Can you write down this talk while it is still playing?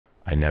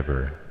I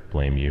never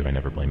blame you. I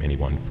never blame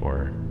anyone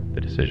for the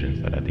decisions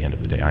that at the end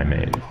of the day I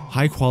made.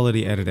 High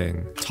quality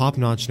editing,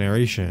 top-notch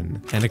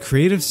narration, and a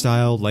creative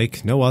style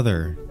like no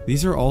other.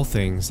 These are all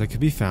things that could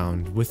be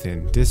found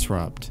within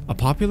Disrupt, a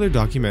popular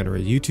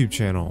documentary YouTube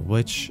channel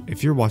which,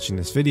 if you're watching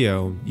this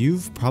video,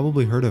 you've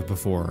probably heard of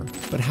before.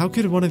 But how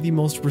could one of the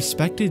most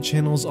respected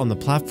channels on the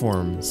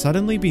platform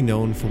suddenly be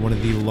known for one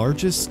of the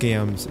largest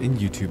scams in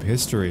YouTube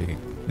history?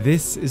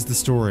 This is the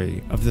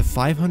story of the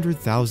 $500,000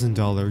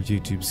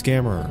 YouTube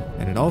scammer,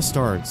 and it all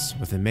starts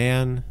with a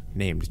man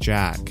named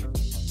Jack.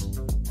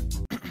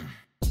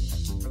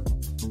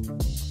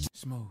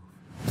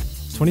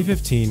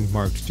 2015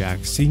 marked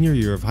Jack's senior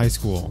year of high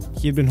school.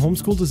 He had been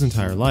homeschooled his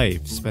entire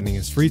life, spending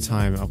his free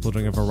time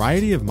uploading a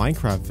variety of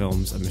Minecraft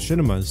films and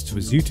machinimas to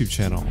his YouTube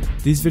channel.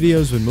 These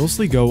videos would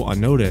mostly go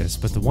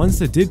unnoticed, but the ones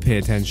that did pay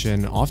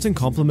attention often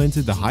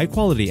complimented the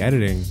high-quality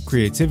editing,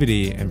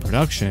 creativity, and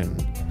production.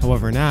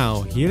 However,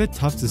 now, he had a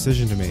tough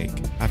decision to make.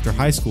 After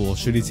high school,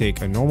 should he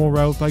take a normal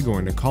route by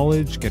going to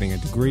college, getting a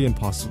degree and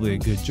possibly a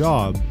good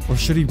job, or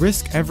should he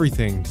risk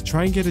everything to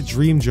try and get a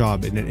dream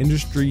job in an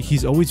industry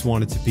he's always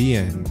wanted to be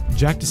in?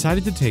 Jack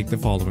decided to take the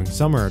following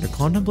summer to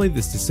contemplate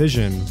this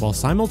decision while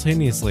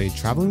simultaneously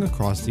traveling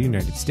across the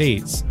United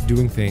States,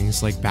 doing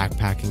things like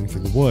backpacking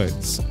through the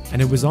woods.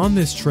 And it was on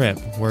this trip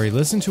where he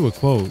listened to a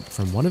quote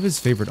from one of his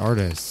favorite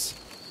artists.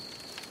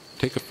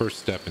 Take a first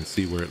step and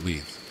see where it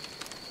leads.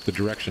 The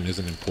direction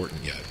isn't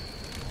important yet.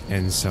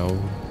 And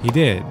so he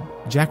did.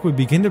 Jack would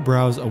begin to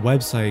browse a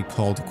website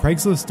called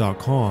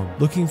Craigslist.com,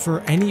 looking for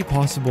any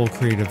possible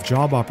creative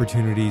job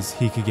opportunities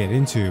he could get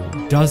into.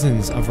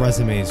 Dozens of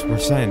resumes were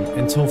sent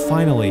until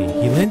finally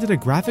he landed a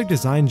graphic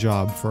design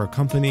job for a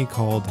company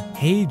called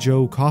Hey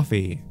Joe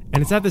Coffee.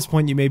 And it's at this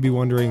point you may be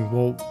wondering,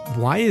 well,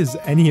 why is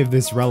any of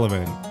this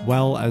relevant?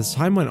 Well, as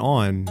time went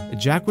on,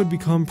 Jack would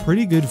become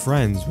pretty good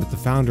friends with the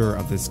founder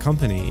of this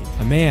company,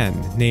 a man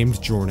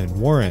named Jordan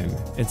Warren.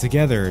 And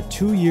together,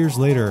 2 years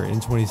later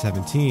in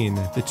 2017,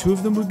 the two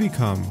of them would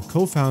become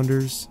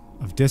co-founders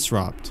of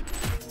Disrupt.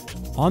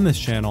 On this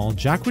channel,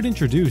 Jack would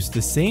introduce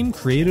the same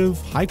creative,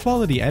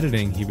 high-quality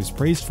editing he was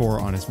praised for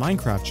on his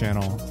Minecraft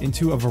channel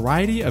into a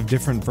variety of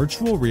different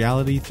virtual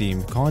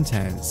reality-themed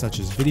content, such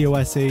as video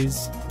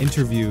essays,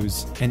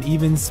 interviews, and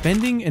even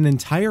spending an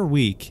entire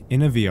week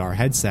in a VR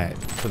headset.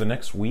 For the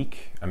next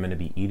week, I'm going to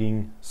be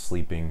eating,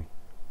 sleeping,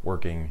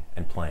 working,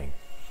 and playing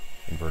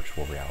in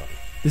virtual reality.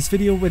 This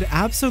video would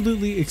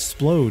absolutely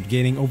explode,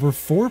 gaining over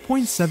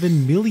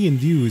 4.7 million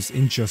views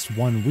in just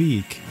 1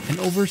 week, and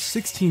over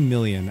 16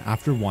 million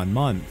after 1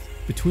 month.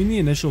 Between the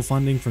initial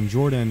funding from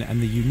Jordan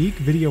and the unique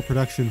video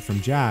production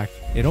from Jack,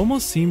 it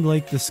almost seemed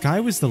like the sky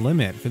was the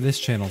limit for this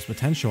channel's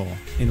potential.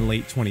 In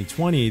late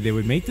 2020, they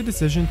would make the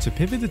decision to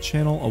pivot the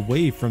channel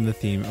away from the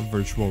theme of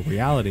virtual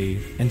reality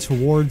and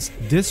towards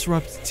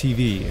Disrupt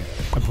TV,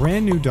 a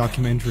brand new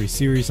documentary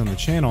series on the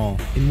channel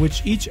in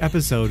which each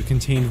episode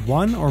contained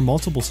one or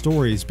multiple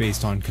stories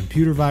based on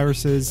computer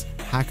viruses,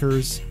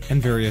 hackers,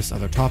 and various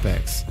other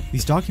topics.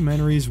 These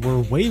documentaries were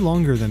way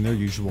longer than their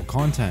usual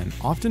content,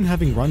 often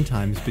having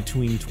runtimes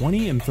between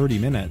 20 and 30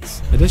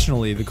 minutes.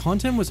 Additionally, the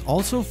content was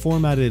also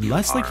formatted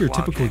less like your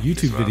typical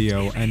YouTube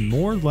video and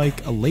more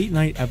like a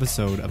late-night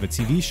episode of a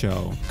TV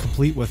show,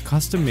 complete with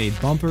custom-made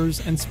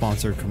bumpers and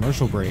sponsored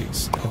commercial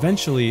breaks.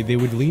 Eventually, they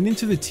would lean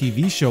into the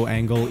TV show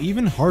angle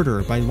even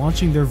harder by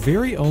launching their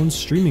very own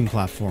streaming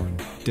platform,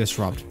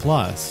 Disrupt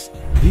Plus.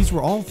 These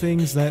were all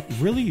things that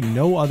really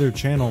no other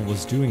channel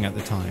was doing at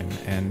the time,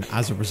 and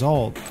as a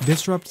result,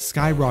 Disrupt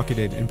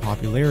skyrocketed in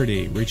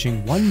popularity,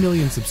 reaching 1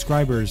 million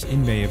subscribers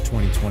in May of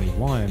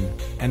 2021,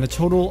 and a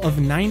total of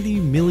 90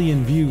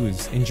 million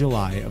views in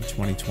July of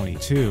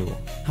 2022.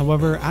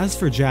 However, as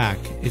for Jack,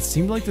 it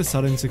seemed like the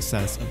sudden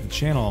success of the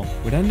channel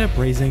would end up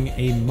raising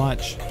a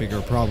much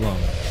bigger problem.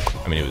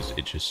 I mean,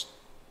 it just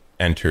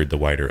entered the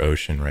wider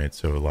ocean, right?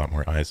 So a lot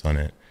more eyes on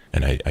it.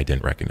 And I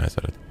didn't recognize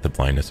that, the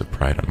blindness of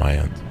pride on my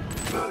end.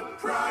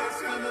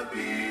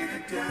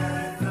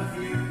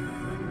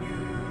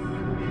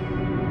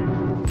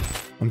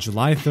 On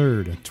July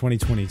 3rd,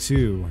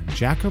 2022,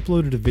 Jack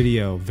uploaded a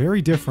video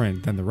very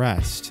different than the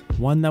rest,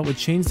 one that would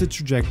change the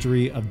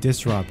trajectory of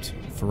Disrupt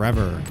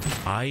forever.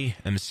 I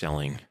am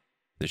selling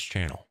this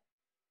channel.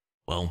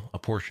 Well, a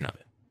portion of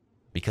it,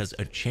 because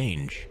a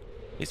change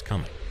is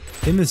coming.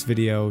 In this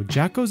video,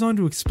 Jack goes on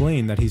to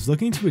explain that he's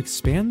looking to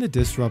expand the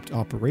Disrupt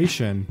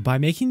operation by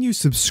making you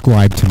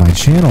subscribe to my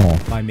channel,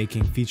 by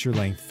making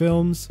feature-length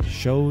films,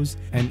 shows,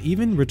 and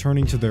even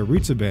returning to their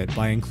roots a bit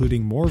by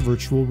including more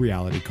virtual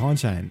reality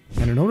content.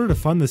 And in order to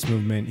fund this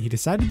movement, he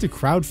decided to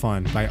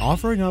crowdfund by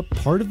offering up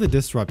part of the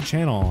Disrupt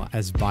channel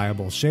as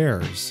buyable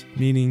shares,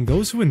 meaning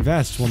those who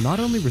invest will not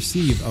only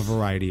receive a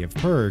variety of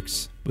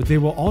perks, but they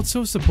will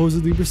also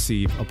supposedly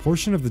receive a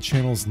portion of the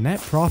channel's net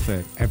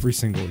profit every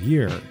single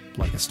year,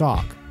 like a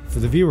stock. For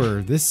the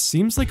viewer, this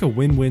seems like a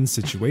win-win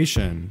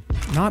situation.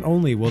 Not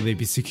only will they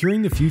be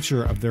securing the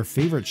future of their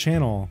favorite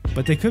channel,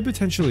 but they could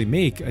potentially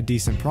make a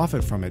decent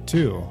profit from it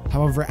too.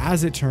 However,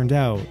 as it turned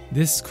out,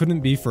 this couldn't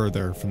be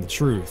further from the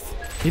truth.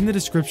 In the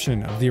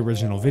description of the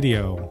original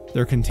video,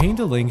 there contained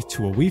a link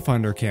to a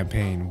WeFunder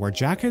campaign where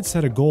Jack had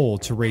set a goal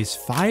to raise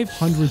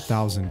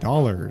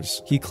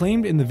 $500,000. He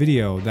claimed in the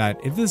video that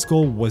if this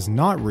goal was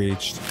not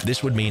reached,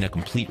 this would mean a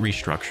complete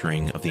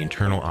restructuring of the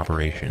internal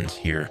operations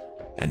here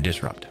at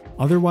Disrupt,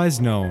 otherwise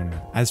known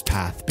as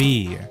Path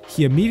B.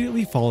 He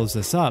immediately follows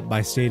this up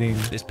by stating,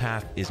 "This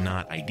path is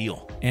not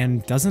ideal,"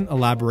 and doesn't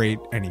elaborate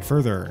any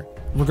further.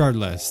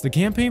 Regardless, the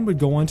campaign would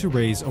go on to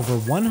raise over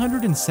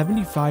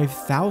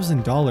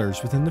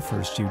 $175,000 within the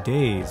first few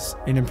days.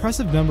 An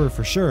impressive number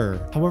for sure,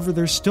 however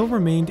there still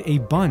remained a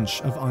bunch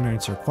of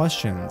unanswered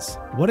questions.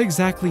 What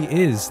exactly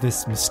is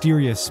this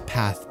mysterious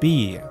Path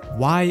B?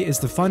 Why is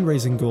the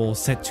fundraising goal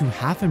set to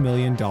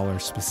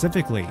 $500,000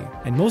 specifically?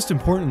 And most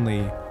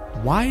importantly,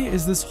 why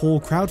is this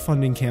whole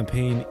crowdfunding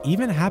campaign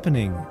even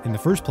happening in the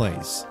first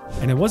place?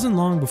 And it wasn't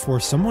long before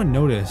someone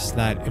noticed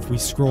that if we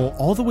scroll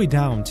all the way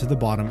down to the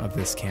bottom of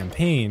this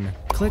campaign,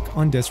 click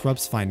on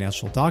Disrupt's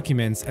financial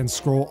documents and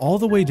scroll all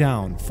the way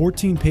down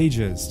 14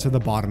 pages to the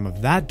bottom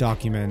of that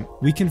document,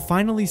 we can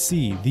finally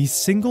see the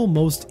single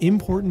most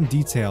important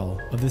detail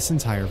of this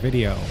entire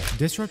video.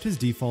 Disrupt has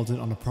defaulted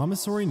on a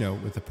promissory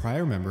note with a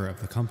prior member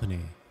of the company.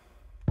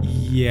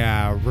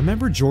 Yeah,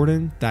 remember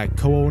Jordan, that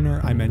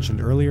co-owner I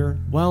mentioned earlier?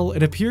 Well,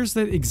 it appears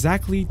that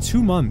exactly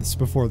 2 months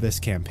before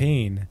this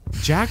campaign,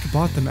 Jack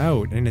bought them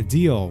out in a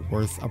deal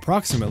worth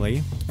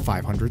approximately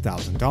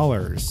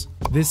 $500,000.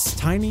 This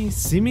tiny,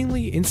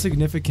 seemingly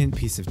insignificant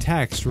piece of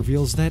text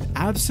reveals that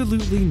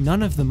absolutely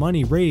none of the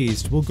money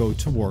raised will go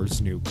towards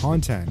new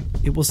content.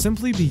 It will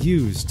simply be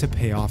used to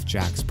pay off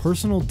Jack's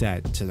personal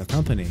debt to the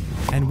company.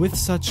 And with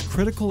such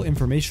critical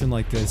information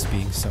like this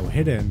being so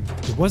hidden,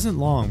 it wasn't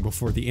long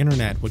before the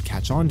internet would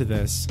catch on to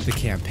this, the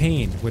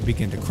campaign would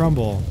begin to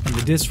crumble, and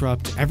the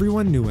Disrupt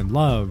everyone knew and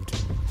loved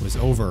was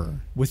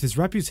over. With his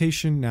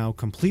reputation now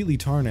completely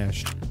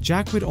tarnished,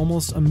 Jack would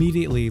almost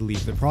immediately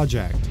leave the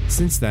project.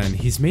 Since then,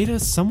 he's made a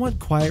somewhat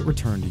quiet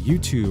return to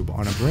YouTube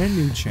on a brand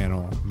new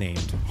channel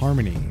named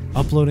Harmony,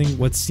 uploading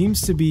what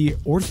seems to be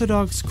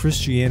orthodox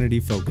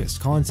Christianity-focused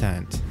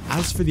content.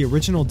 As for the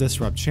original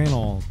Disrupt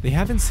channel, they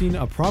haven't seen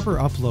a proper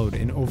upload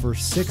in over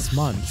 6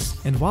 months,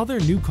 and while their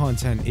new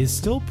content is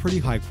still pretty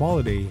high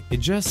quality, it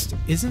just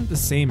isn't the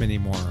same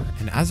anymore,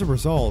 and as a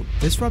result,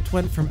 Disrupt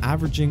went from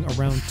averaging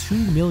around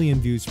 2 million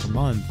views per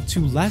month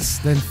to less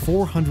than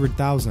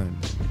 400,000,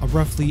 a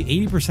roughly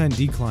 80%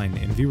 decline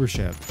in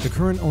viewership. The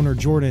current owner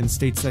Jordan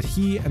states that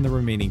he and the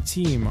remaining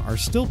team are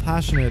still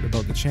passionate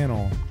about the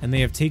channel, and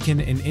they have taken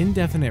an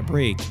indefinite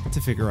break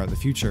to figure out the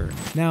future.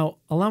 Now,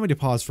 allow me to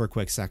pause for a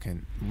quick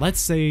second.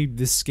 Let's say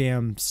this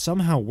scam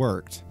somehow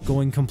worked,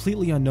 going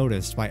completely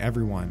unnoticed by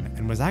everyone,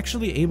 and was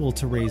actually able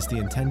to raise the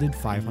intended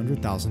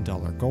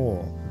 $500,000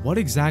 goal. What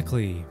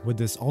exactly would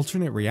this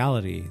alternate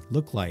reality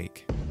look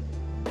like?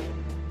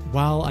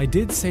 While I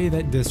did say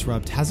that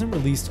Disrupt hasn't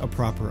released a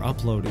proper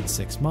upload in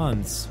 6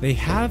 months, they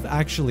have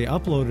actually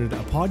uploaded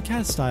a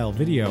podcast-style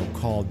video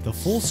called The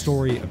Full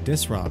Story of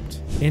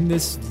Disrupt. In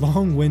this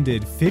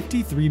long-winded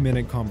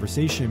 53-minute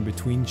conversation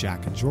between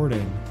Jack and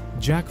Jordan,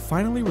 Jack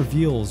finally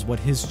reveals what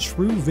his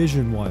true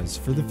vision was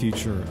for the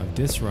future of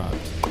Disrupt.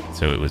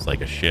 So it was like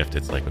a shift.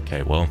 It's like,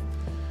 okay, well,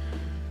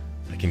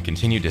 I can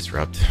continue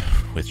Disrupt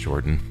with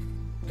Jordan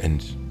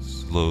and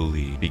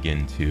slowly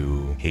begin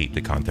to hate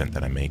the content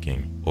that I'm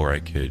making, or I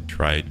could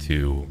try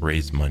to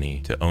raise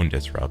money to own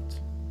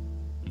Disrupt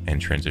and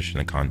transition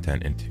the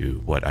content into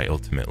what I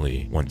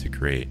ultimately want to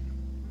create,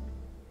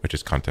 which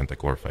is content that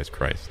glorifies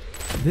Christ.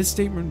 This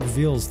statement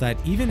reveals that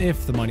even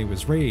if the money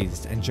was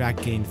raised and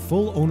Jack gained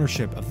full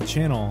ownership of the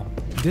channel,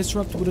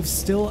 Disrupt would have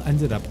still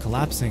ended up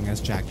collapsing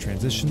as Jack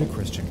transitioned to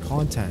Christian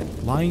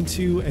content, lying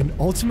to and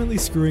ultimately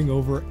screwing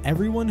over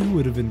everyone who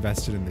would have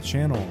invested in the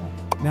channel.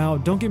 Now,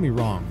 don't get me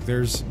wrong,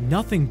 there's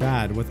nothing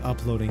bad with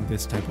uploading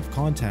this type of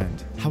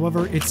content.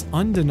 However, it's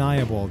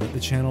undeniable that the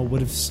channel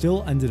would have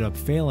still ended up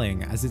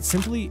failing, as it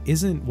simply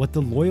isn't what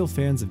the loyal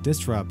fans of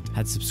Disrupt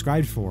had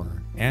subscribed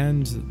for.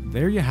 And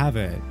there you have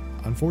it.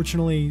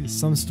 Unfortunately,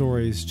 some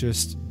stories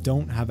just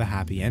don't have a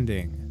happy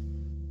ending.